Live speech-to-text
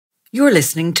You're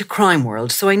listening to Crime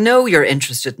World, so I know you're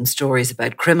interested in stories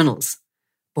about criminals.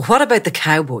 But what about the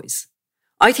cowboys?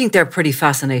 I think they're pretty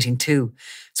fascinating too.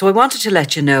 So I wanted to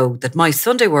let you know that my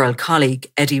Sunday World colleague,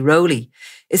 Eddie Rowley,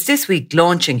 is this week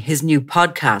launching his new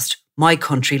podcast, My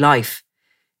Country Life.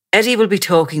 Eddie will be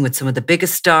talking with some of the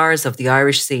biggest stars of the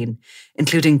Irish scene,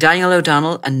 including Daniel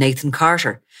O'Donnell and Nathan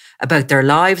Carter, about their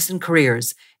lives and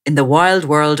careers in the wild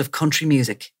world of country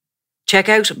music. Check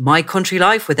out My Country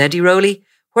Life with Eddie Rowley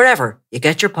wherever you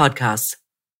get your podcasts.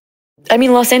 I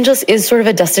mean, Los Angeles is sort of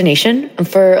a destination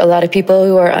for a lot of people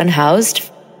who are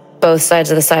unhoused. Both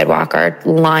sides of the sidewalk are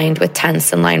lined with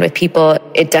tents and lined with people.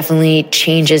 It definitely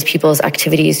changes people's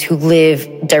activities who live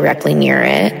directly near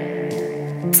it.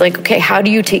 It's like, okay, how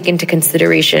do you take into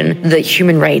consideration the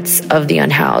human rights of the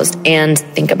unhoused and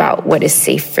think about what is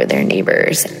safe for their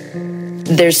neighbors?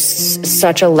 There's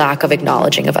such a lack of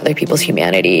acknowledging of other people's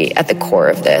humanity at the core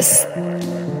of this.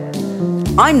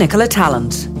 I'm Nicola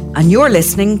Tallant, and you're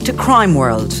listening to Crime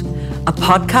World, a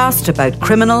podcast about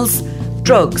criminals,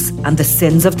 drugs, and the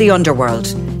sins of the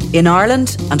underworld in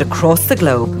Ireland and across the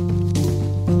globe.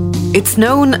 It's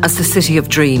known as the City of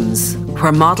Dreams,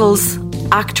 where models,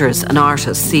 actors, and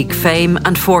artists seek fame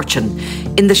and fortune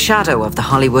in the shadow of the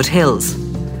Hollywood Hills.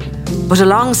 But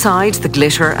alongside the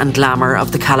glitter and glamour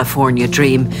of the California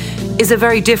dream is a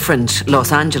very different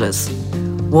Los Angeles.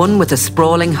 One with a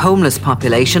sprawling homeless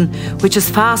population, which has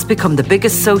fast become the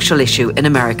biggest social issue in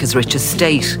America's richest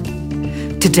state.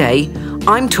 Today,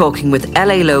 I'm talking with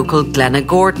LA local Glenna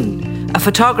Gordon, a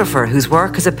photographer whose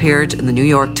work has appeared in the New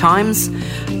York Times,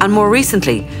 and more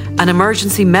recently, an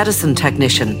emergency medicine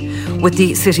technician with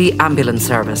the City Ambulance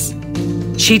Service.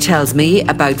 She tells me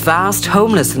about vast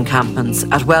homeless encampments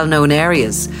at well-known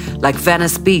areas like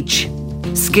Venice Beach,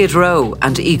 Skid Row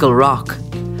and Eagle Rock.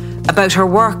 About her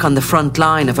work on the front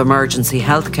line of emergency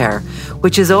healthcare,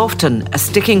 which is often a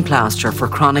sticking plaster for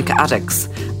chronic addicts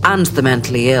and the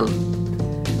mentally ill.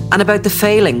 And about the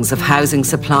failings of housing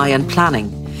supply and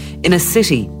planning in a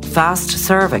city fast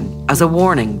serving as a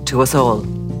warning to us all.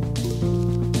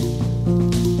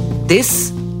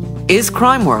 This is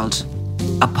Crime World,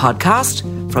 a podcast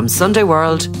from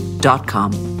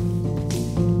SundayWorld.com.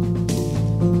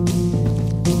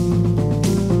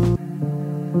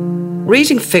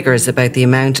 Reading figures about the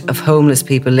amount of homeless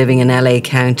people living in LA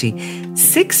County,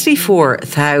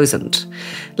 64,000.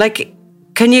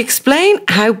 Can you explain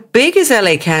how big is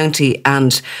LA County,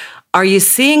 and are you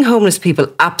seeing homeless people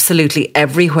absolutely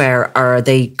everywhere, or are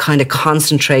they kind of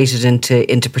concentrated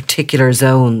into particular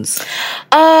zones?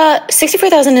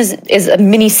 64,000 is a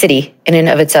mini city in and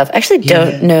of itself. I actually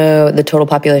don't know the total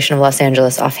population of Los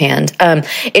Angeles offhand.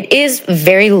 It is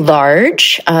very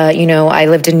large. I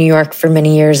lived in New York for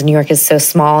many years. New York is so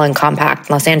small and compact.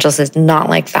 Los Angeles is not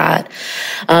like that.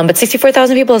 But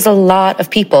 64,000 people is a lot of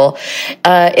people.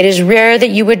 It is rare that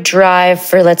you would drive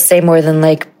for, let's say, more than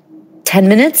 10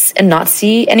 minutes and not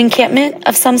see an encampment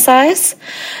of some size.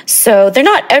 So they're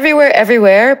not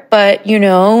everywhere, but,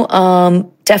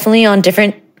 definitely on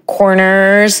different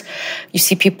corners. You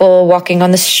see people walking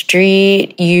on the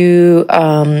street.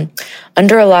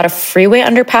 Under a lot of freeway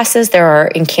underpasses, there are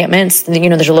encampments.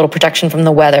 There's a little protection from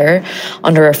the weather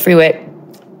under a freeway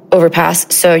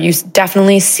overpass. So you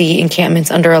definitely see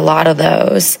encampments under a lot of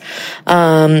those.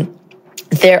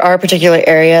 There are particular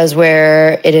areas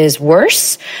where it is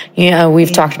worse.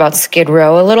 We've talked about Skid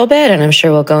Row a little bit, and I'm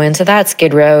sure we'll go into that.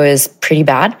 Skid Row is pretty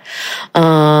bad.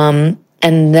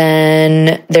 And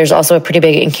then there's also a pretty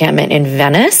big encampment in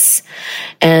Venice.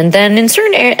 And then in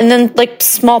certain areas, and then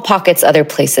small pockets, other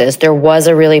places. There was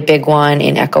a really big one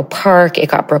in Echo Park. It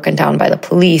got broken down by the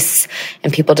police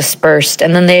and people dispersed.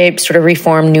 And then they sort of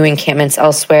reformed new encampments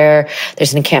elsewhere.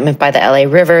 There's an encampment by the LA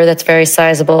River that's very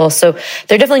sizable. So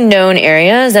they're definitely known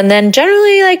areas. And then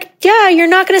generally, you're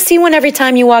not going to see one every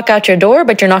time you walk out your door,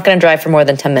 but you're not going to drive for more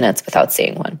than 10 minutes without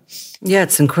seeing one. Yeah,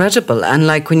 it's incredible. And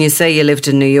when you say you lived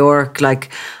in New York,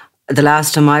 the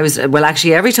last time I was,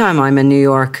 every time I'm in New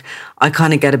York, I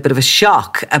kind of get a bit of a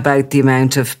shock about the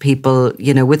amount of people,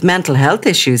 with mental health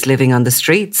issues living on the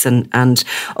streets. And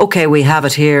okay, we have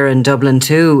it here in Dublin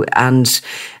too and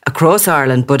across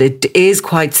Ireland, but it is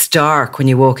quite stark when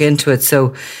you walk into it.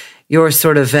 So you're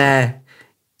sort of, LA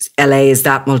is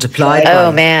that multiplied by.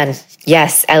 Oh man.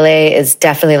 Yes, LA is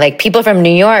definitely people from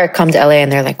New York come to LA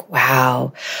and they're like,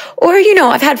 wow. Or,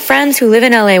 I've had friends who live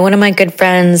in LA. One of my good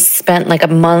friends spent a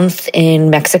month in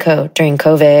Mexico during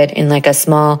COVID in a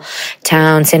small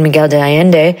town, San Miguel de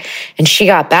Allende. And she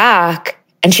got back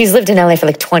and she's lived in LA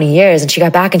for 20 years. And she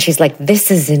got back and she's like,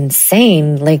 this is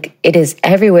insane. It is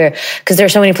everywhere. Because there are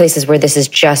so many places where this is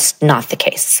just not the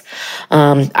case.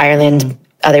 Ireland,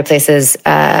 other places,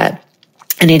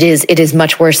 And it is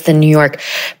much worse than New York.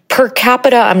 Per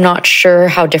capita, I'm not sure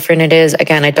how different it is.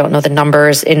 Again, I don't know the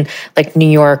numbers in like New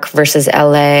York versus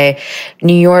LA.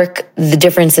 New York, the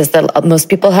difference is that most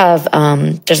people have,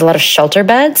 there's a lot of shelter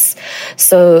beds.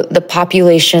 So the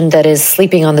population that is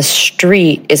sleeping on the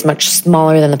street is much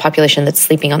smaller than the population that's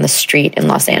sleeping on the street in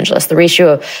Los Angeles. The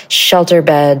ratio of shelter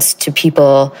beds to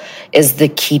people is the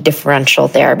key differential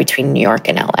there between New York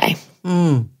and LA.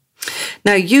 Mm.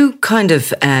 Now, you kind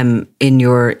of, in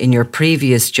your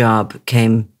previous job,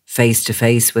 came face to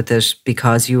face with it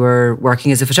because you were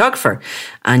working as a photographer,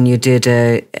 and you did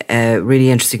a really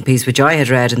interesting piece which I had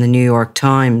read in the New York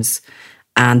Times,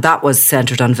 and that was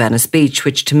centered on Venice Beach,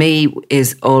 which to me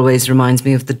always reminds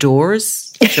me of The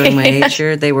Doors. Showing my age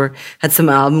here, had some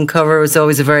album cover. It was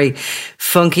always a very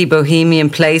funky bohemian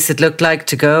place. It looked like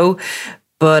to go,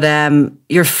 but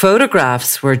your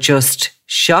photographs were just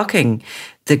shocking.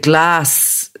 The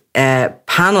glass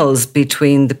panels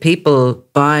between the people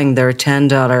buying their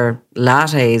 $10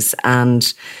 lattes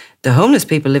and the homeless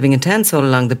people living in tents all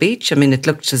along the beach. I mean, it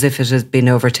looked as if it had been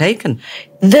overtaken.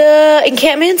 The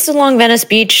encampments along Venice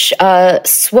Beach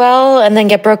swell and then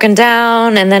get broken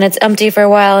down, and then it's empty for a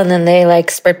while, and then they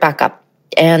like spurt back up.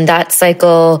 And that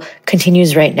cycle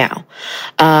continues right now.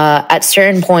 At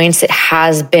certain points, it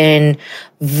has been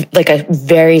like a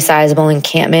very sizable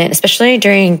encampment, especially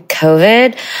during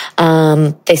COVID.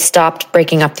 They stopped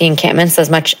breaking up the encampments as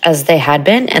much as they had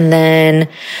been. And then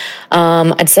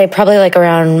I'd say probably like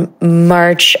around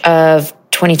March of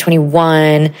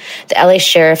 2021, the LA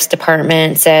Sheriff's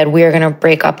Department said, we are going to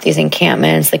break up these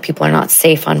encampments. Like, people are not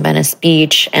safe on Venice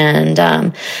Beach.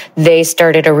 And they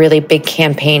started a really big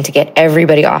campaign to get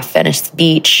everybody off Venice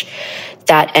Beach.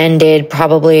 That ended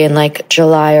probably in like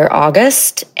July or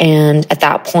August. And at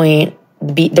that point,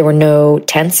 there were no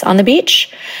tents on the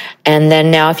beach. And then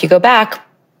now if you go back,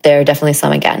 there are definitely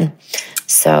some again.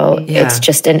 So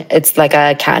it's like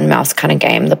a cat and mouse kind of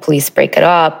game. The police break it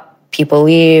up. People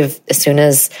leave. As soon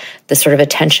as the sort of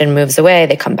attention moves away,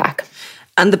 they come back.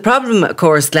 And the problem, of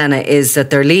course, Lena, is that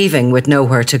they're leaving with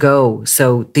nowhere to go.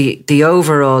 So the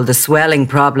overall, the swelling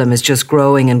problem is just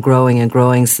growing and growing and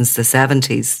growing since the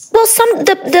 70s. Well,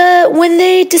 when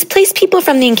they displace people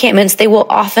from the encampments, they will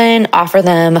often offer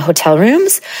them hotel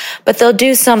rooms, but they'll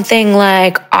do something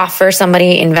like offer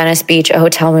somebody in Venice Beach a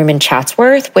hotel room in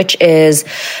Chatsworth, which is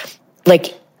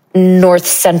like north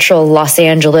central Los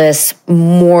Angeles,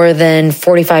 more than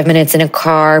 45 minutes in a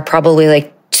car, probably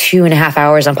like 2.5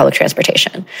 hours on public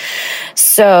transportation.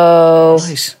 So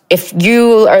nice. If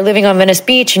you are living on Venice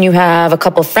Beach and you have a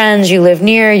couple friends you live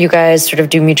near, you guys sort of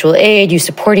do mutual aid, you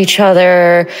support each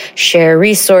other, share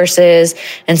resources,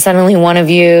 and suddenly one of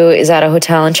you is at a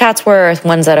hotel in Chatsworth,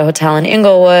 one's at a hotel in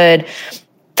Inglewood,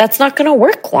 that's not going to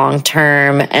work long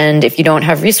term. And if you don't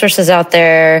have resources out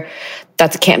there,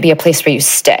 that can't be a place where you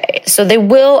stay. So they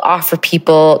will offer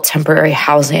people temporary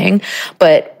housing,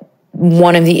 but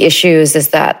one of the issues is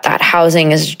that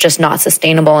housing is just not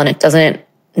sustainable and it doesn't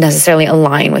necessarily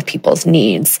align with people's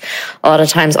needs. A lot of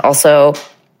times also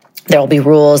there will be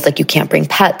rules like you can't bring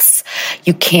pets,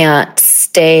 you can't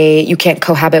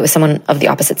cohabit with someone of the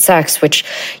opposite sex, which,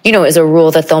 is a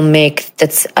rule that they'll make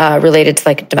that's related to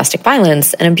like domestic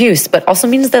violence and abuse, but also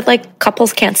means that like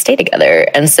couples can't stay together.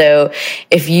 And so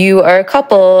if you are a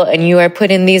couple and you are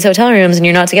put in these hotel rooms and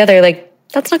you're not together, like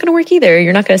that's not going to work either.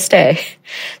 You're not going to stay.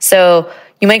 So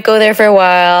you might go there for a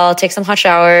while, take some hot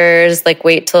showers, like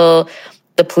wait till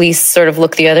the police sort of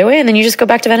look the other way, and then you just go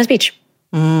back to Venice Beach.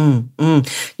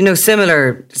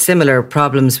 Similar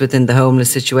problems within the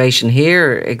homeless situation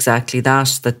here, exactly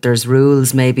that there's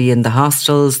rules maybe in the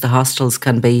hostels. The hostels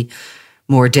can be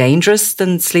more dangerous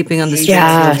than sleeping on the streets.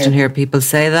 Yeah. I often hear people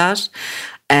say that.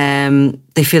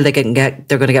 They feel they're going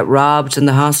to get robbed in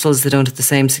the hostels. They don't have the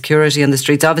same security on the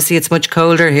streets. Obviously, it's much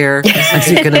colder here,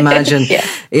 as you can imagine. Yeah.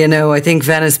 I think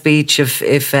Venice Beach, if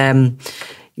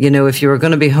you were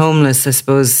going to be homeless, I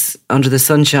suppose under the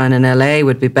sunshine in LA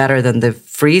would be better than the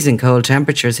freezing cold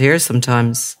temperatures here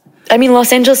sometimes. I mean,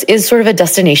 Los Angeles is sort of a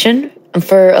destination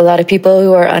for a lot of people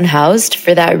who are unhoused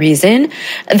for that reason.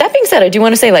 And that being said, I do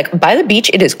want to say, like, by the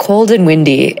beach, it is cold and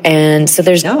windy. And so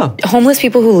there's homeless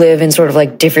people who live in sort of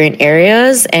like different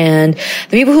areas. And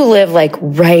the people who live like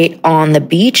right on the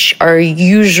beach are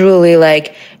usually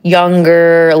like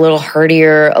younger, a little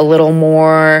hardier, a little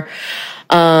more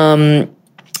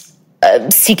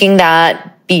seeking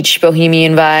that beach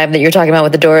bohemian vibe that you're talking about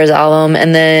with the Doors album.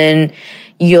 And then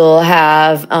you'll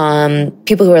have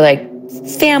people who are like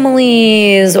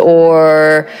families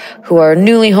or who are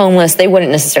newly homeless, they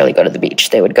wouldn't necessarily go to the beach.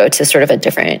 They would go to sort of a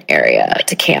different area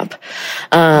to camp.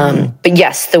 But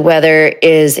yes, the weather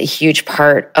is a huge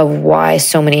part of why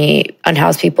so many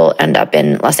unhoused people end up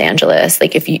in Los Angeles.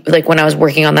 Like when I was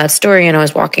working on that story and I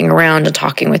was walking around and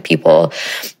talking with people,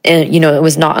 and, it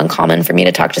was not uncommon for me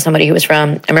to talk to somebody who was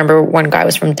I remember one guy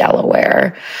was from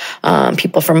Delaware,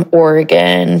 people from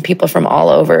Oregon, people from all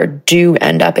over do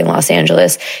end up in Los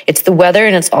Angeles. It's the weather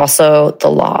and it's also the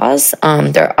laws.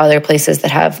 There are other places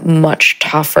that have much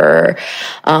tougher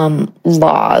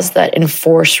laws that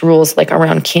enforce rules like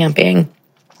around camping.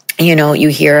 You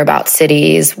hear about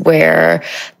cities where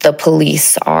the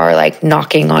police are like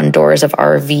knocking on doors of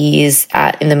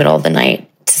RVs in the middle of the night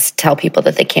to tell people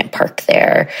that they can't park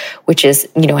there, which is,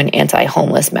 an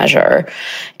anti-homeless measure.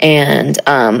 And,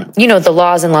 the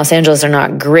laws in Los Angeles are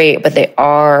not great, but they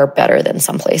are better than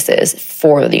some places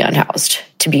for the unhoused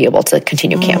to be able to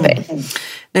continue camping.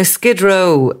 Now, Skid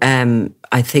Row,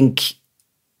 I think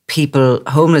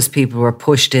homeless people were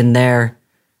pushed in there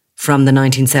from the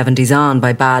 1970s on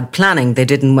by bad planning. They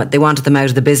wanted them out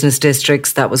of the business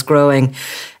districts that was growing.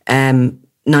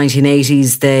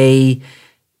 1980s, they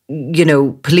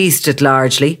policed it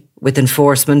largely with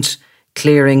enforcement,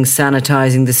 clearing,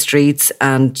 sanitising the streets,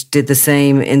 and did the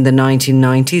same in the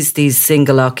 1990s. These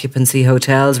single occupancy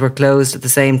hotels were closed at the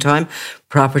same time.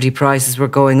 Property prices were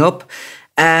going up.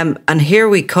 And here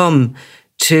we come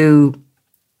to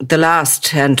the last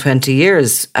 10, 20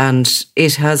 years, and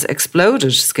it has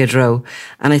exploded, Skid Row.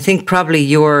 And I think probably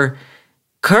your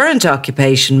current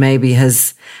occupation maybe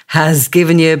has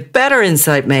given you better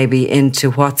insight maybe into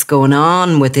what's going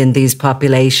on within these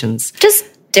populations. Just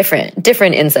different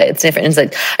insights. I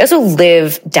also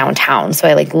live downtown, so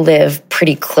I live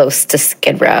pretty close to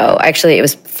Skid Row. Actually, it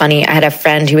was funny. I had a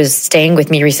friend who was staying with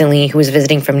me recently who was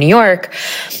visiting from New York,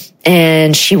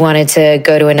 and she wanted to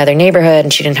go to another neighborhood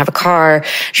and she didn't have a car.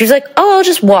 She was like, "Oh, I'll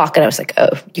just walk." And I was like, "Oh,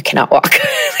 you cannot walk."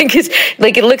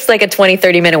 It looks like a 20,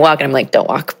 30-minute walk. And I'm like, "Don't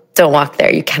walk. Don't walk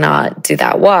there. You cannot do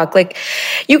that walk."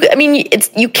 You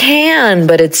can,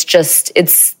 but it's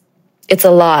a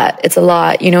lot. It's a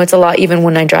lot. It's a lot even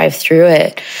when I drive through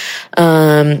it.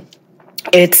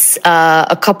 It's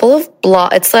a couple of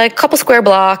it's like a couple square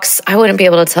blocks. I wouldn't be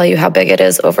able to tell you how big it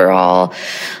is overall.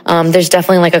 There's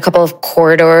definitely a couple of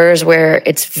corridors where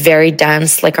it's very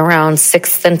dense, like around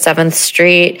 6th and 7th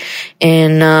Street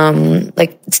in,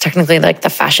 it's technically the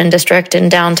fashion district in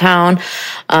downtown.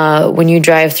 When you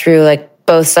drive through,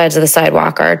 both sides of the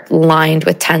sidewalk are lined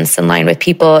with tents and lined with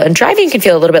people, and driving can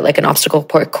feel a little bit like an obstacle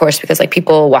course because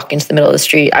people walk into the middle of the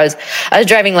street. I was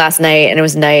driving last night and it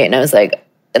was night and I was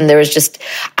and there was just,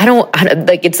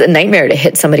 it's a nightmare to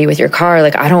hit somebody with your car.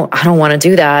 I don't want to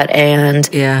do that. And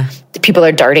yeah, people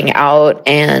are darting out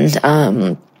and,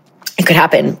 it could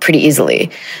happen pretty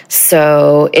easily.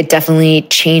 So it definitely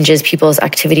changes people's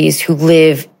activities who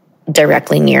live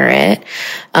directly near it.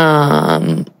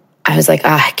 I was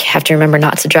I have to remember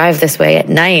not to drive this way at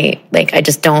night. I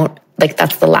just don't,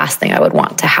 that's the last thing I would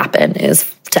want to happen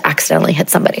is to accidentally hit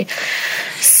somebody.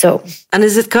 So, and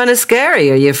is it kind of scary?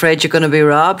 Are you afraid you're going to be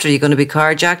robbed? Are you going to be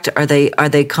carjacked? Are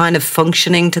they kind of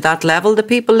functioning to that level, the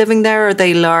people living there? Or are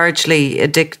they largely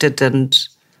addicted and...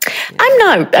 I'm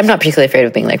not particularly afraid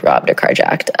of being robbed or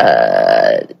carjacked.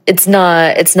 It's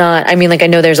not, I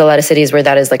know there's a lot of cities where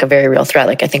that is a very real threat.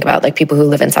 I think about people who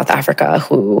live in South Africa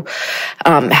who,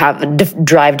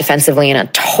 drive defensively in a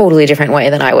totally different way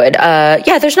than I would. I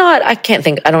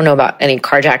don't know about any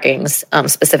carjackings,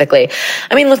 specifically.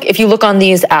 Look, if you look on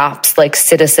these apps like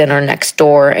Citizen or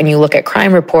Nextdoor and you look at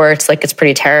crime reports, it's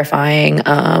pretty terrifying.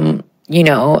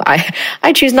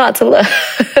 I choose not to look.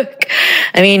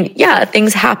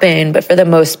 Things happen, but for the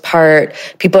most part,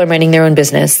 people are minding their own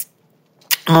business.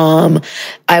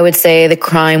 I would say the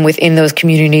crime within those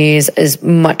communities is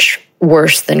much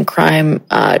worse than crime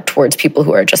towards people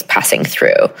who are just passing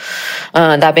through.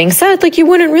 That being said, you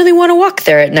wouldn't really want to walk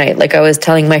there at night. I was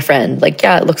telling my friend,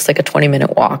 it looks like a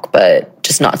 20-minute walk, but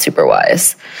just not super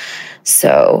wise.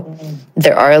 So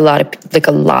there are a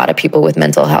lot of people with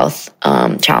mental health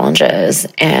challenges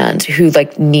and who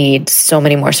need so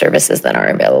many more services than are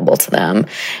available to them.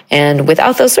 And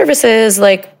without those services,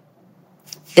 they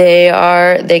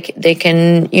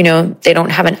can, they don't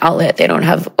have an outlet. They don't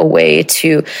have a way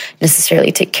to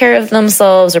necessarily take care of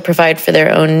themselves or provide for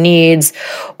their own needs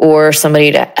or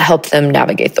somebody to help them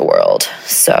navigate the world.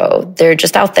 So they're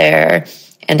just out there.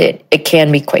 And it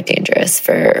can be quite dangerous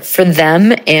for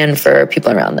them and for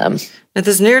people around them. Now,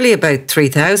 there's nearly about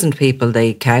 3,000 people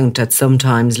they count at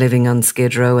sometimes living on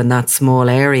Skid Row in that small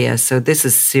area. So this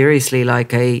is seriously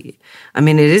it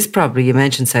is probably, you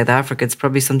mentioned South Africa, it's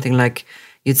probably something like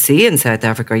you'd see in South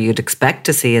Africa, or you'd expect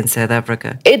to see in South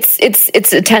Africa.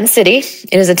 It's a tent city.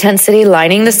 It is a tent city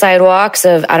lining the sidewalks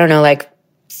of, I don't know, like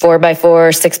 4x4,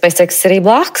 6x6 city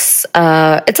blocks.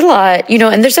 It's a lot,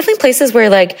 and there's definitely places where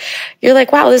like, you're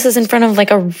like, wow, this is in front of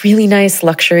like a really nice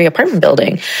luxury apartment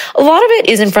building. A lot of it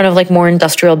is in front of like more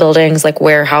industrial buildings, like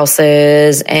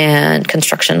warehouses and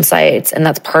construction sites. And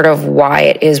that's part of why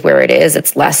it is where it is.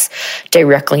 It's less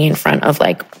directly in front of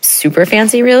like super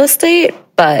fancy real estate,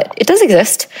 but it does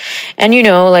exist. And,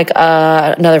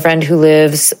 another friend who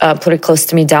lives pretty close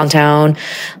to me downtown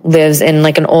lives in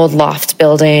like an old loft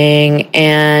building,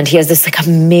 and he has this like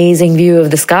amazing view of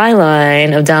the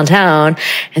skyline of downtown.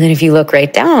 And then if you look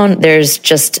right down, there's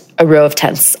just a row of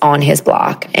tents on his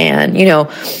block. And,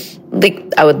 like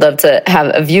I would love to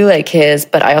have a view like his,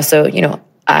 but I also,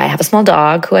 I have a small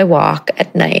dog who I walk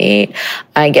at night.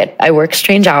 I work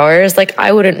strange hours. Like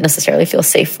I wouldn't necessarily feel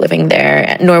safe living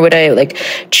there, nor would I like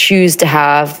choose to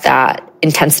have that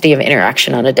intensity of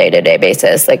interaction on a day-to-day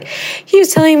basis. Like he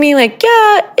was telling me like,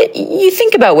 you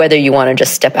think about whether you want to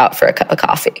just step out for a cup of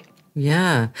coffee.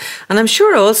 Yeah. And I'm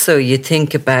sure also you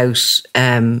think about,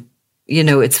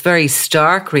 it's very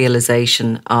stark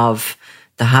realization of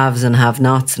the haves and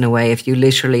have-nots in a way. If you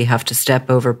literally have to step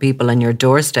over people on your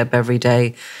doorstep every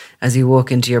day as you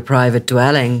walk into your private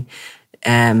dwelling,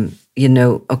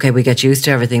 okay, we get used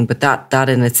to everything, but that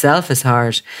in itself is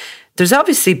hard. There's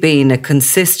obviously been a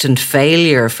consistent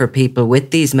failure for people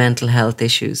with these mental health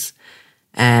issues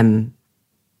from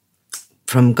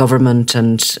government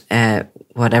and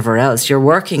whatever else. You're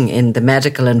working in the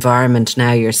medical environment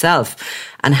now yourself.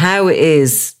 And how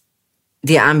is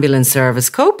the ambulance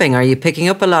service coping? Are you picking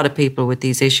up a lot of people with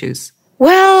these issues?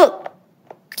 Well,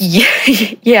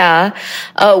 yeah.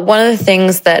 One of the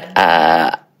things that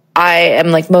I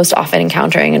am like most often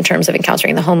encountering in terms of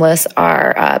encountering the homeless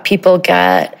are people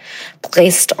get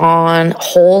placed on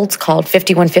holds called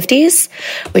 5150s,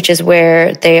 which is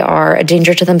where they are a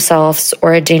danger to themselves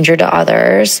or a danger to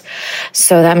others.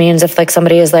 So that means if like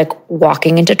somebody is like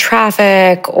walking into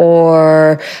traffic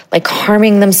or like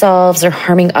harming themselves or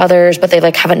harming others, but they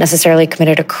like haven't necessarily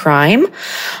committed a crime,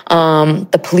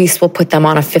 the police will put them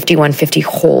on a 5150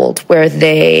 hold where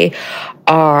they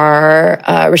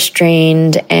are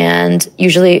restrained, and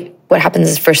usually what happens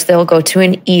is first they'll go to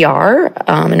an ER,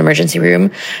 an emergency room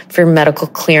for medical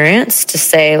clearance to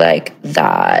say like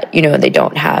that, they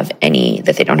don't have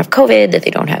COVID, that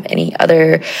they don't have any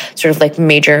other sort of like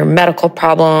major medical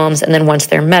problems. And then once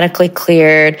they're medically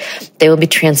cleared, they will be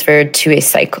transferred to a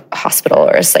psych hospital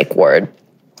or a psych ward.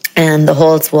 And the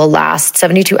holds will last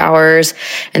 72 hours.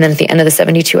 And then at the end of the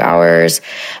 72 hours,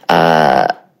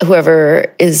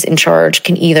 whoever is in charge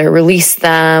can either release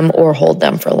them or hold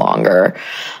them for longer.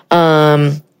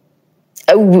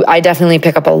 I definitely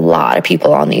pick up a lot of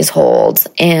people on these holds,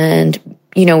 and,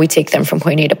 we take them from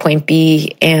point A to point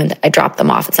B, and I drop them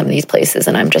off at some of these places,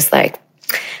 and I'm just like,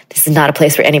 this is not a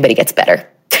place where anybody gets better.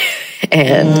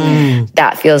 And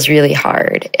that feels really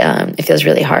hard. It feels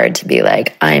really hard to be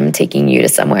like, I'm taking you to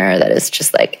somewhere that is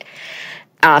just like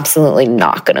absolutely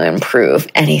not going to improve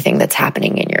anything that's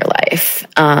happening in your life.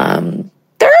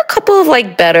 There are a couple of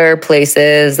like better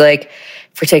places, like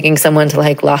if we're taking someone to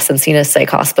like Las Encinas Psych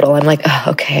Hospital, I'm like, oh,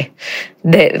 okay,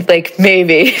 like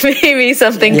maybe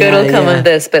something good will come of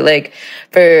this. But like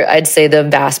I'd say the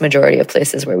vast majority of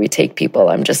places where we take people,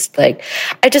 I'm just like,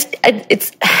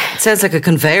 it sounds like a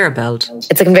conveyor belt.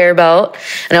 It's a conveyor belt.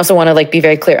 And I also want to like be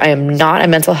very clear. I am not a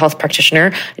mental health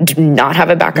practitioner. I do not have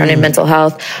a background in mental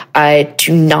health. I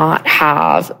do not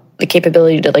have the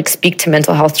capability to like speak to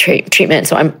mental health treatment.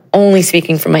 So I'm only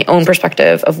speaking from my own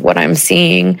perspective of what I'm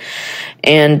seeing.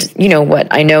 And, what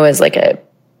I know as like a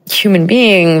human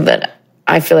being, that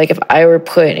I feel like if I were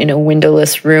put in a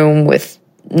windowless room with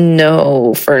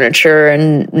no furniture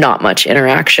and not much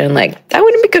interaction, like that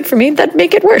wouldn't be good for me. That'd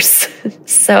make it worse.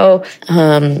 So,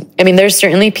 there's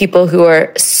certainly people who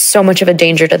are so much of a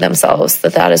danger to themselves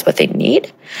that is what they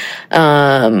need.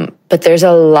 But there's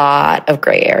a lot of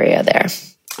gray area there.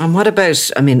 And what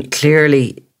about,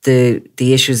 clearly the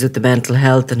issues with the mental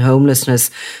health and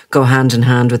homelessness go hand in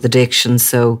hand with addiction.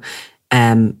 So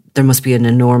there must be an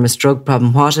enormous drug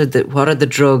problem. What are the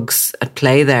drugs at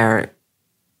play there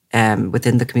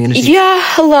within the community? Yeah,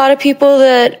 a lot of people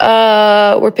that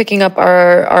we're picking up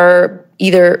are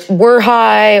either were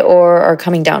high or are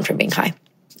coming down from being high.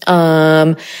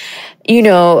 A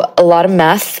lot of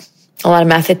meth. A lot of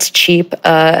meth, it's cheap.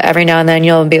 Every now and then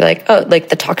you'll be like, oh, like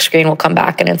the talk screen will come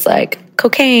back and it's like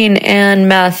cocaine and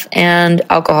meth and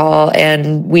alcohol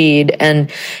and weed.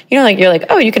 And, you're like,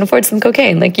 oh, you can afford some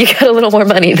cocaine. Like you got a little more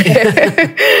money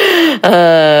there.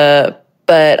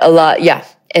 But a lot, yeah.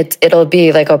 It'll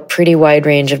be like a pretty wide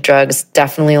range of drugs,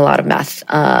 definitely a lot of meth.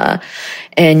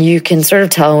 And you can sort of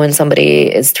tell when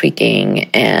somebody is tweaking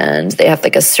and they have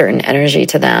like a certain energy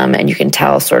to them, and you can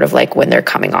tell sort of like when they're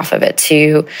coming off of it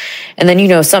too. And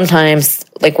then, sometimes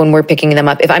like when we're picking them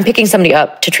up, if I'm picking somebody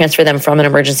up to transfer them from an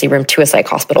emergency room to a psych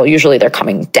hospital, usually they're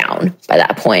coming down by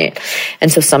that point. And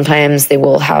so sometimes they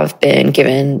will have been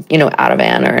given,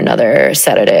 Ativan or another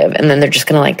sedative, and then they're just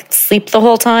going to like sleep the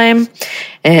whole time.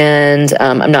 And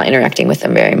I'm not interacting with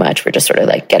them very much. We're just sort of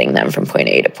like getting them from point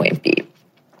A to point B.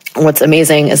 What's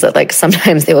amazing is that like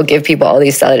sometimes they will give people all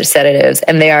these sedatives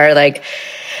and they are like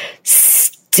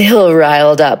still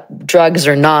riled up, drugs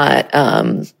or not.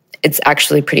 It's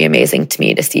actually pretty amazing to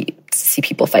me to see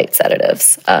people fight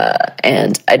sedatives.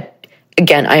 And I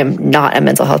am not a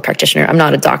mental health practitioner. I'm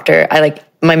not a doctor.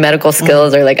 My medical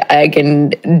skills are like, I can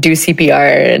do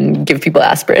CPR and give people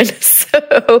aspirin.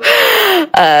 So,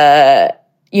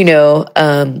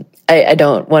 I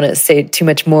don't want to say too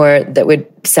much more that would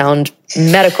sound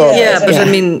medical. Yeah, but I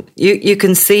mean, you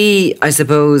can see, I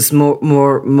suppose,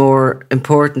 more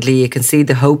importantly, you can see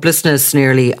the hopelessness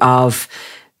nearly of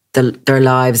their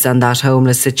lives and that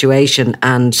homeless situation.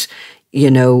 And,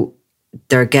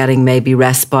 they're getting maybe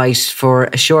respite for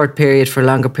a short period, for a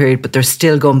longer period, but they're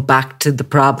still going back to the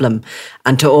problem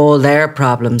and to all their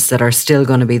problems that are still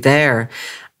going to be there.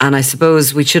 And I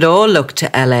suppose we should all look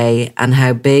to LA and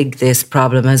how big this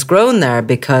problem has grown there,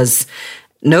 because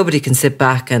nobody can sit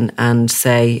back and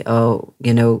say, oh,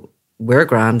 we're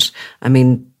grand. I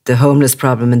mean, the homeless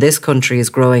problem in this country is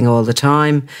growing all the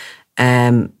time.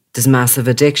 There's massive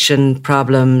addiction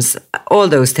problems, all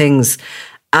those things.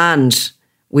 And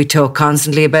we talk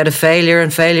constantly about a failure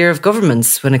of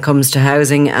governments when it comes to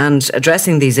housing and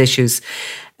addressing these issues.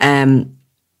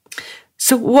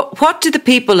 So what do the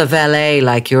people of LA,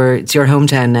 like it's your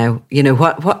hometown now,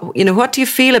 what do you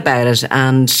feel about it?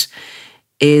 And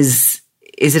is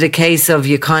it a case of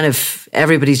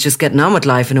everybody's just getting on with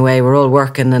life in a way, we're all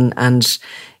working and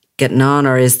getting on,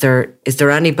 or is there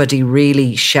anybody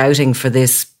really shouting for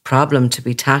this problem to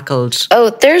be tackled? Oh,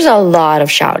 there's a lot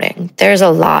of shouting. There's a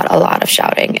lot of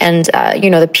shouting. And,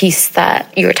 the piece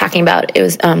that you were talking about, it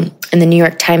was in the New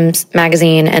York Times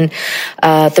Magazine, and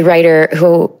the writer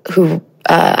who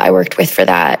I worked with for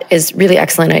that is really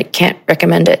excellent. I can't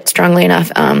recommend it strongly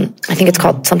enough. I think it's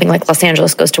called something like Los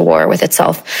Angeles Goes to War with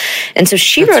Itself. And so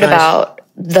she wrote about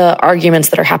the arguments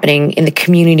that are happening in the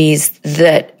communities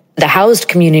the housed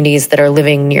communities that are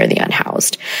living near the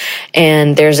unhoused.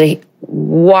 And there's a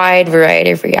wide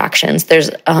variety of reactions. There's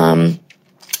a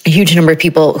huge number of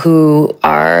people who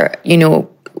are,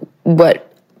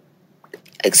 what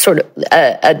sort of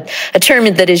a term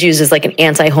that is used as like an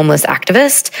anti-homeless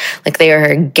activist. Like they are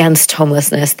against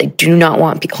homelessness. They do not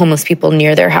want homeless people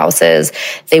near their houses.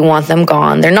 They want them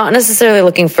gone. They're not necessarily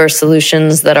looking for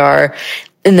solutions that are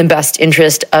in the best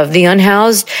interest of the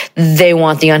unhoused. They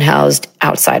want the unhoused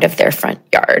outside of their front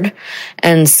yard.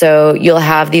 And so you'll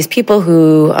have these people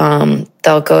who,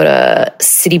 they'll go to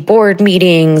city board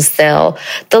meetings. They'll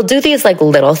do these like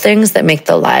little things that make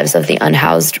the lives of the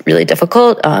unhoused really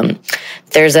difficult.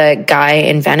 There's a guy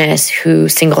in Venice who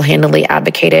single-handedly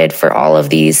advocated for all of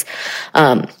these,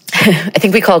 I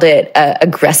think we called it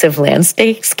aggressive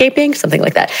landscaping, something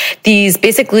like that. These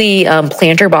basically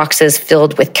planter boxes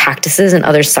filled with cactuses and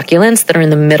other succulents that are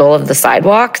in the middle of the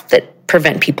sidewalk that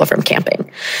prevent people from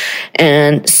camping.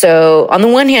 And so on the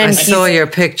one hand, I saw your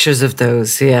pictures of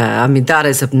those. Yeah. I mean, that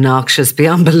is obnoxious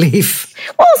beyond belief.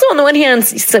 Well, also on the one hand,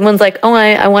 someone's like, oh,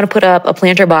 I want to put up a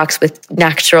planter box with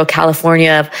natural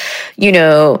California,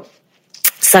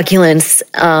 succulents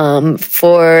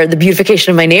for the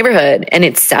beautification of my neighborhood. And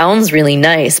it sounds really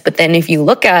nice. But then if you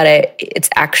look at it, it's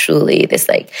actually this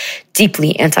like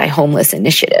deeply anti-homeless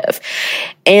initiative.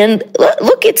 And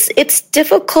look, it's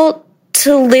difficult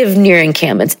to live near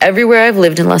encampments. Everywhere I've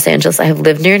lived in Los Angeles, I have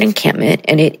lived near an encampment,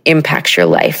 and it impacts your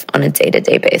life on a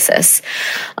day-to-day basis.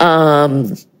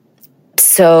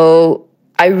 So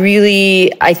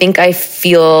I think I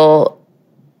feel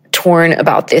torn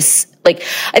about this. Like,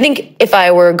 I think if I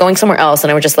were going somewhere else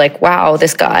and I were just like, wow,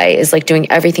 this guy is like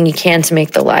doing everything he can to make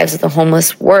the lives of the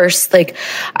homeless worse, like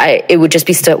it would just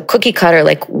be so cookie cutter,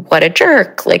 like what a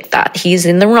jerk, like that he's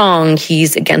in the wrong,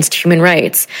 he's against human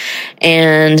rights.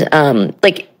 And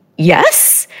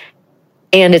yes,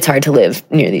 and it's hard to live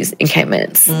near these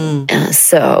encampments.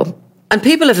 And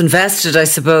people have invested, I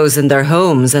suppose, in their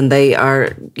homes, and they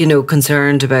are,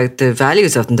 concerned about the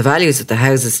values of them. The values of the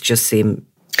houses just seem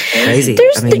crazy.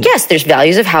 There's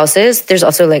values of houses. There's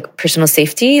also like personal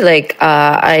safety. Like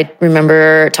I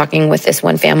remember talking with this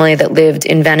one family that lived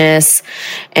in Venice,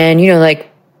 and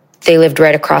they lived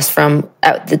right across from,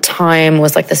 at the time,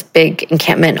 was like this big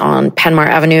encampment on Panmure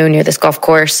Avenue near this golf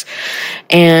course.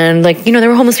 And like, there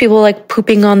were homeless people like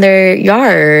pooping on in their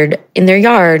yard, and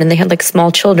they had like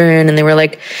small children, and they were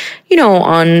like,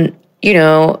 on,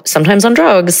 sometimes on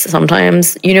drugs,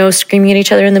 sometimes, screaming at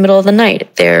each other in the middle of the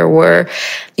night. There were,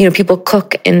 people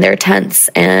cook in their tents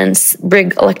and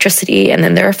bring electricity, and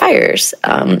then there are fires.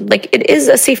 It is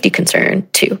a safety concern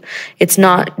too. It's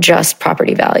not just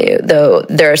property value, though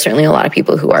there are certainly a lot of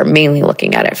people who are mainly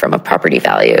looking at it from a property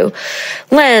value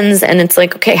lens. And it's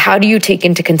like, okay, how do you take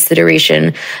into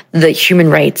consideration the human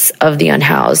rights of the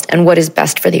unhoused and what is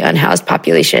best for the unhoused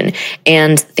population,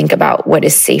 and think about what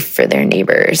is safe for their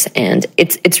neighbors? And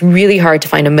it's really hard to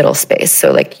find a middle space.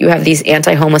 So like you have these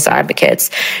anti-homeless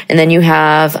advocates, and then you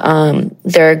have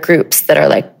there are groups that are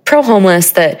like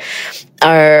pro-homeless that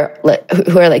are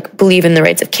who are like believe in the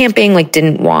rights of camping, like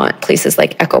didn't want places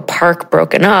like Echo Park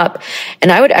broken up. And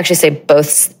I would actually say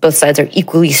both sides are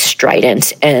equally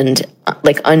strident and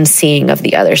like unseeing of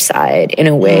the other side in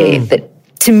a way that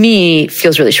to me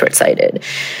feels really short-sighted.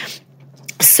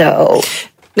 So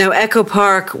now Echo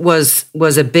Park was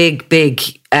a big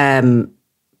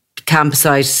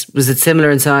campsite. Was it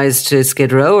similar in size to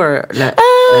Skid Row or?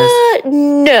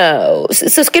 No.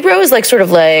 So Skid Row is like sort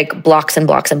of like blocks and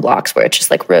blocks and blocks where it's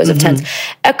just like rows of tents.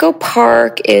 Echo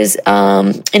Park is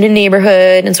in a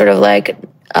neighborhood in sort of like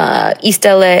East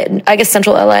LA, I guess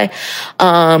Central LA.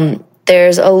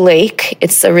 There's a lake.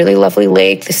 It's a really lovely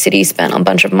lake. The city spent a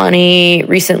bunch of money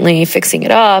recently fixing it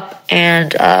up,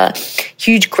 and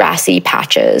huge grassy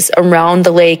patches around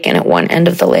the lake and at one end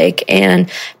of the lake.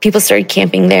 And people started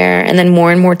camping there, and then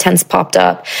more and more tents popped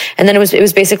up. And then it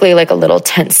was basically like a little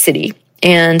tent city.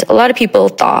 And a lot of people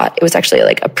thought it was actually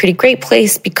like a pretty great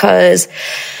place because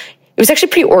it was actually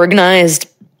pretty organized.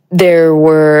 There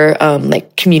were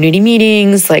like community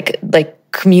meetings, like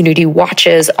community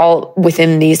watches, all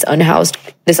within this unhoused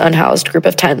group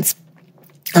of tents.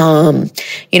 A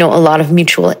lot of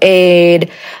mutual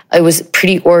aid. It was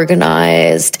pretty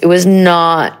organized. It was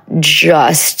not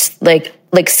just like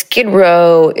Skid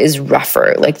Row is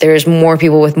rougher. Like there's more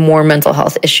people with more mental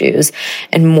health issues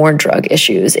and more drug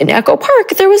issues. In Echo Park,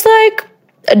 there was like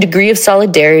a degree of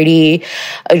solidarity,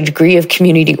 a degree of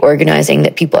community organizing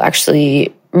that people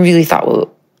actually really thought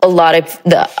a lot of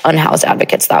the unhoused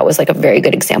advocates thought was like a very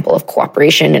good example of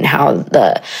cooperation and how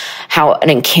an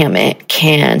encampment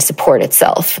can support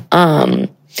itself.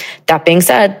 That being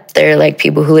said, there are like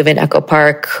people who live in Echo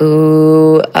Park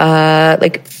who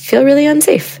like feel really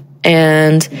unsafe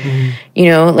and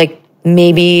like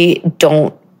maybe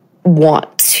don't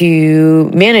want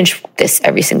to manage this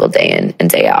every single day in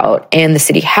and day out. And the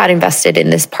city had invested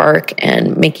in this park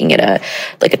and making it a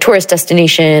tourist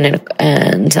destination.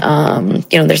 And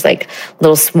there's like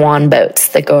little swan boats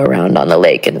that go around on the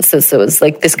lake. And so it was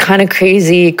like this kind of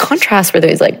crazy contrast where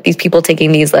there's like these people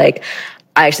taking these like,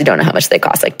 I actually don't know how much they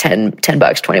cost, like $10,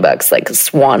 $20, like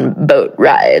swan boat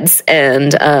rides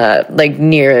and like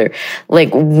near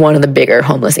like one of the bigger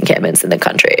homeless encampments in the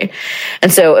country.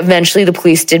 And so eventually the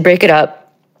police did break it up.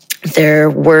 There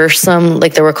were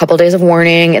a couple of days of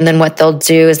warning. And then what they'll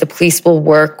do is the police will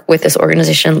work with this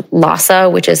organization,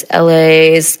 LAHSA, which is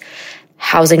LA's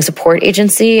housing support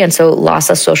agency. And so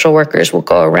LAHSA social workers will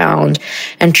go around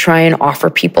and try and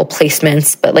offer people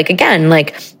placements. But like, again,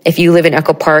 like if you live in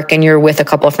Echo Park and you're with a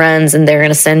couple of friends and they're going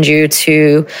to send you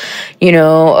to,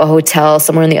 a hotel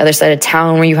somewhere on the other side of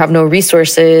town where you have no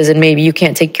resources and maybe you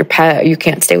can't take your pet, or you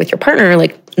can't stay with your partner,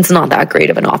 like it's not that great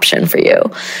of an option for you.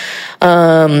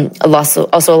 Also,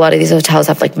 a lot of these hotels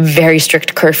have like very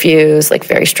strict curfews, like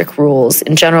very strict rules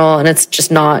in general, and it's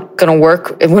just not going to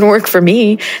work. It wouldn't work for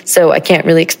me, so I can't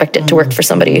really expect it to work for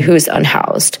somebody who's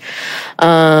unhoused.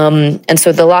 And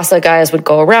so the LAHSA guys would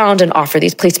go around and offer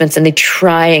these placements, and they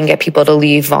try and get people to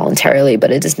leave voluntarily,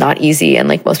 but it is not easy, and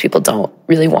like most people don't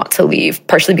really want to leave,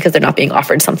 partially because they're not being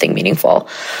offered something meaningful.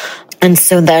 And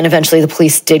so then eventually the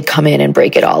police did come in and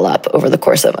break it all up over the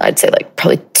course of, I'd say like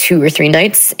probably 2 or 3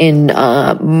 nights in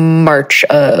March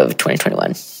of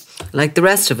 2021. Like the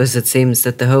rest of us, it seems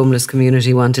that the homeless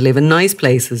community want to live in nice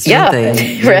places, don't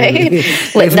they? Right.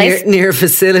 Live near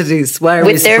facilities. Why are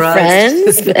we surprised?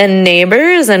 With their friends and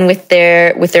neighbors and with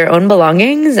their own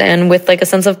belongings and with like a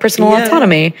sense of personal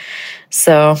autonomy.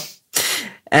 So...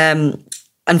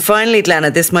 And finally, Glenna,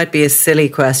 this might be a silly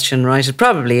question, right? It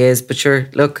probably is, but sure,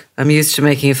 look, I'm used to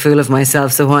making a fool of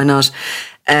myself, so why not?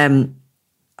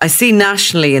 I see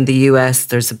nationally in the US,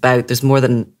 there's more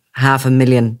than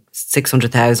 500,000,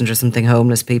 600,000 or something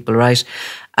homeless people, right?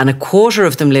 And a quarter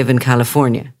of them live in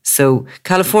California. So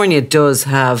California does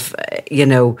have,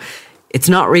 it's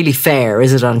not really fair,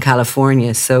 is it, on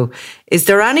California? So is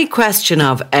there any question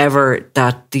of ever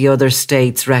that the other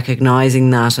states recognising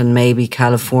that and maybe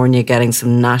California getting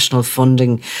some national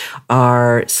funding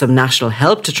or some national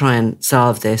help to try and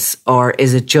solve this? Or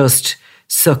is it just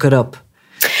suck it up?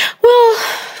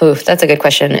 Well, that's a good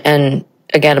question. And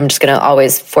again, I'm just going to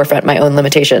always forefront my own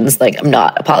limitations. Like, I'm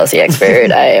not a policy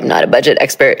expert. I am not a budget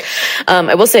expert.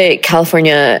 I will say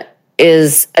California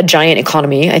is a giant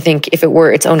economy. I think if it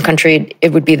were its own country,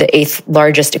 it would be the 8th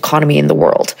largest economy in the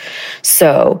world.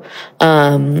 So,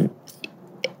 and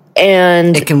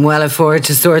it can well afford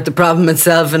to sort the problem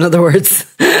itself, in other words.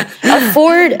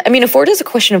 afford is a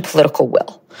question of political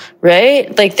will,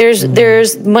 right? Like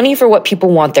there's money for what people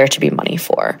want there to be money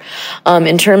for.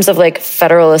 In terms of like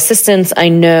federal assistance, I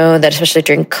know that especially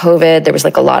during COVID, there was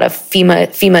like a lot of FEMA.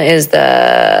 FEMA is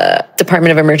the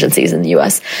Department of Emergencies in the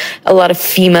US. A lot of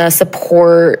FEMA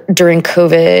support during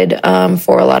COVID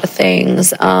for a lot of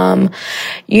things.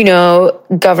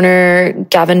 Governor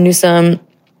Gavin Newsom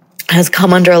has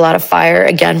come under a lot of fire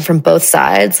again from both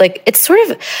sides. Like, it's sort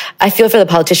of, I feel for the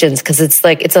politicians because it's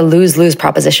like, it's a lose-lose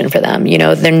proposition for them.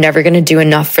 They're never going to do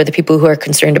enough for the people who are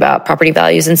concerned about property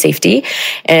values and safety.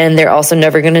 And they're also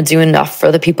never going to do enough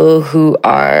for the people who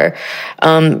are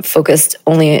focused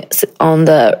only on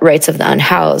the rights of the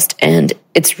unhoused. And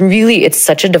it's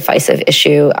such a divisive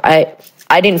issue. I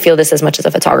didn't feel this as much as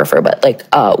a photographer, but like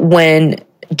when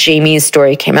Jamie's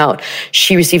story came out,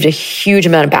 she received a huge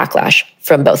amount of backlash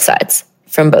from both sides.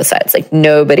 Like,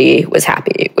 nobody was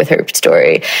happy with her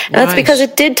story. And that's because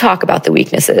it did talk about the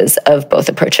weaknesses of both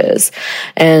approaches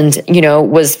and,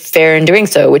 was fair in doing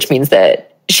so, which means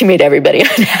that she made everybody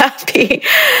unhappy.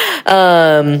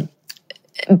 But,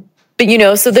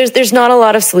 so there's not a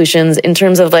lot of solutions in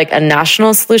terms of like a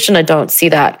national solution. I don't see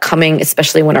that coming,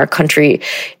 especially when our country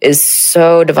is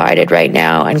so divided right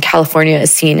now. And California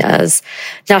is seen as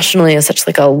nationally as such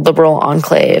like a liberal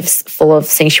enclave full of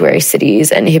sanctuary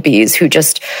cities and hippies who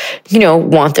just,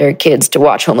 want their kids to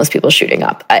watch homeless people shooting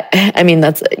up. I mean,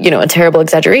 that's, a terrible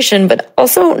exaggeration, but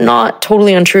also not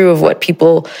totally untrue of what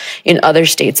people in other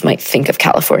states might think of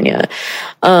California.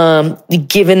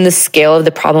 Given the scale of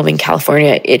the problem in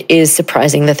California, it is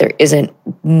surprising that there isn't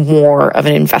more of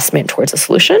an investment towards a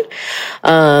solution.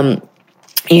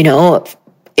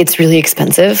 It's really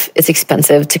expensive. It's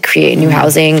expensive to create new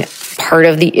housing. Part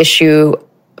of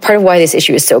why this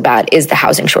issue is so bad is the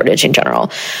housing shortage in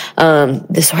general.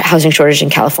 This housing shortage in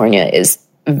California is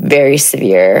very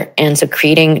severe. And so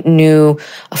creating new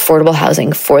affordable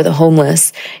housing for the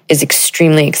homeless is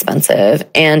extremely expensive.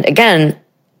 And again,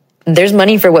 there's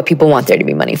money for what people want there to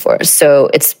be money for. So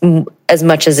it's, as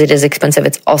much as it is expensive,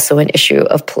 it's also an issue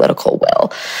of political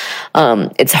will.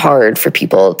 It's hard for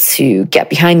people to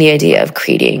get behind the idea of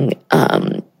creating,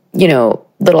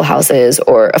 little houses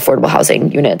or affordable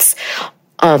housing units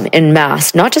en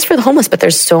masse, not just for the homeless, but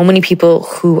there's so many people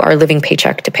who are living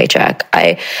paycheck to paycheck.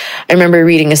 I remember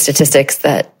reading a statistics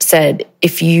that said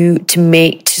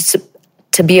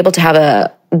to be able to have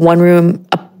a one-room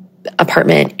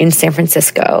apartment in San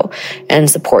Francisco and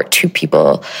support 2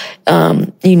 people,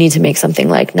 you need to make something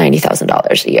like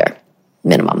 $90,000 a year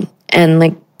minimum. And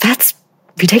like, that's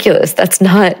ridiculous. That's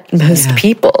not most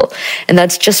people. And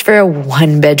that's just for a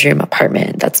 1-bedroom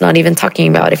apartment. That's not even talking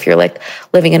about if you're like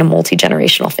living in a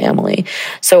multi-generational family.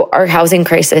 So our housing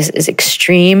crisis is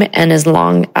extreme. And as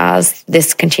long as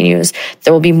this continues,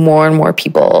 there will be more and more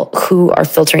people who are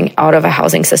filtering out of a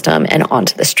housing system and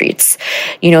onto the streets.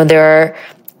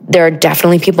 There are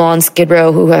definitely people on Skid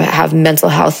Row who have mental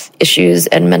health issues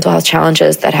and mental health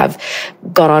challenges that have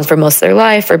gone on for most of their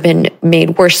life or been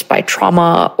made worse by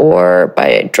trauma or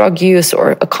by drug use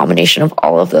or a combination of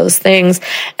all of those things.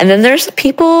 And then there's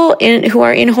people who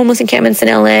are in homeless encampments in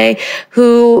LA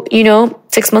who,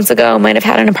 6 months ago might have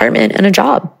had an apartment and a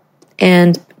job.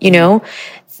 And,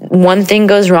 one thing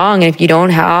goes wrong. And if you don't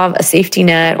have a safety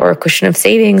net or a cushion of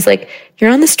savings, like,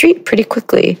 you're on the street pretty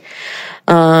quickly.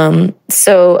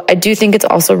 So I do think it's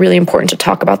also really important to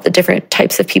talk about the different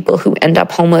types of people who end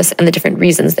up homeless and the different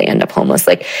reasons they end up homeless.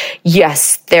 Like,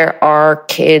 yes, there are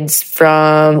kids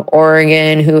from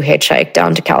Oregon who hitchhike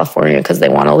down to California because they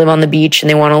want to live on the beach and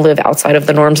they want to live outside of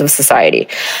the norms of society.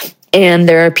 And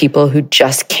there are people who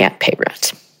just can't pay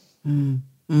rent.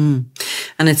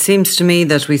 And it seems to me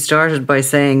that we started by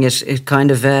saying it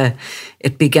kind of,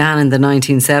 it began in the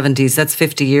 1970s. That's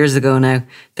 50 years ago now.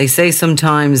 They say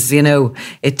sometimes,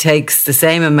 it takes the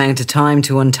same amount of time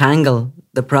to untangle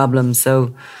the problem.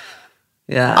 So,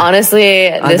 yeah. Honestly,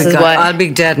 I'll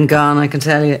be dead and gone, I can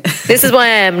tell you. This is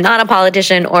why I'm not a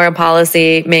politician or a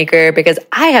policy maker, because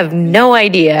I have no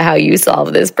idea how you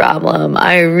solve this problem.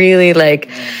 I really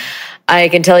I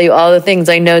can tell you all the things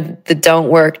I know that don't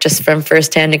work just from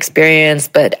firsthand experience,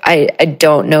 but I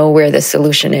don't know where the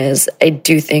solution is. I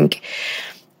do think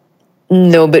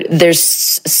but there's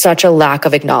such a lack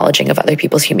of acknowledging of other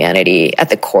people's humanity at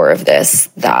the core of this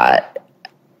that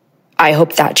I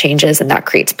hope that changes and that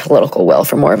creates political will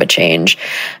for more of a change.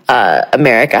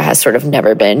 America has sort of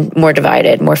never been more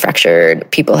divided, more fractured.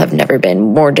 People have never been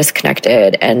more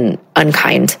disconnected and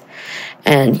unkind.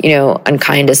 And,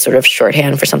 unkind is sort of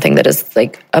shorthand for something that is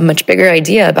like a much bigger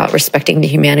idea about respecting the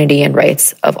humanity and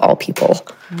rights of all people.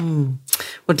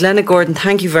 Well, Glenna Gordon,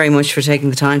 thank you very much for taking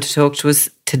the time to talk to us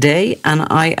today. And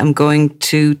I am going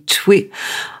to tweet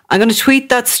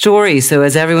that story so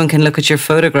as everyone can look at your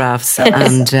photographs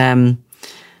and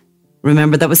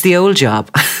remember that was the old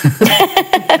job.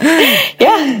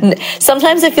 Yeah.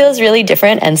 Sometimes it feels really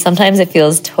different and sometimes it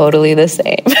feels totally the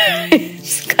same.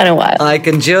 It's kind of wild. I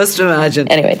can just imagine.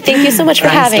 Anyway, thank you so much for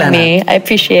having Glenna. me. I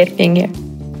appreciate being here.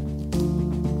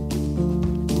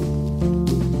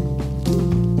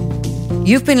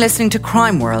 You've been listening to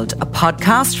Crime World, a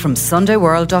podcast from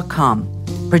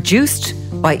SundayWorld.com, produced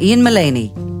by Ian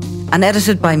Mullaney and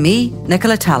edited by me,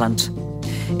 Nicola Tallant.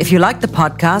 If you like the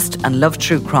podcast and love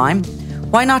true crime,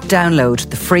 why not download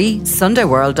the free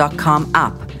SundayWorld.com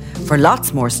app for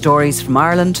lots more stories from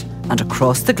Ireland and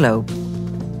across the globe.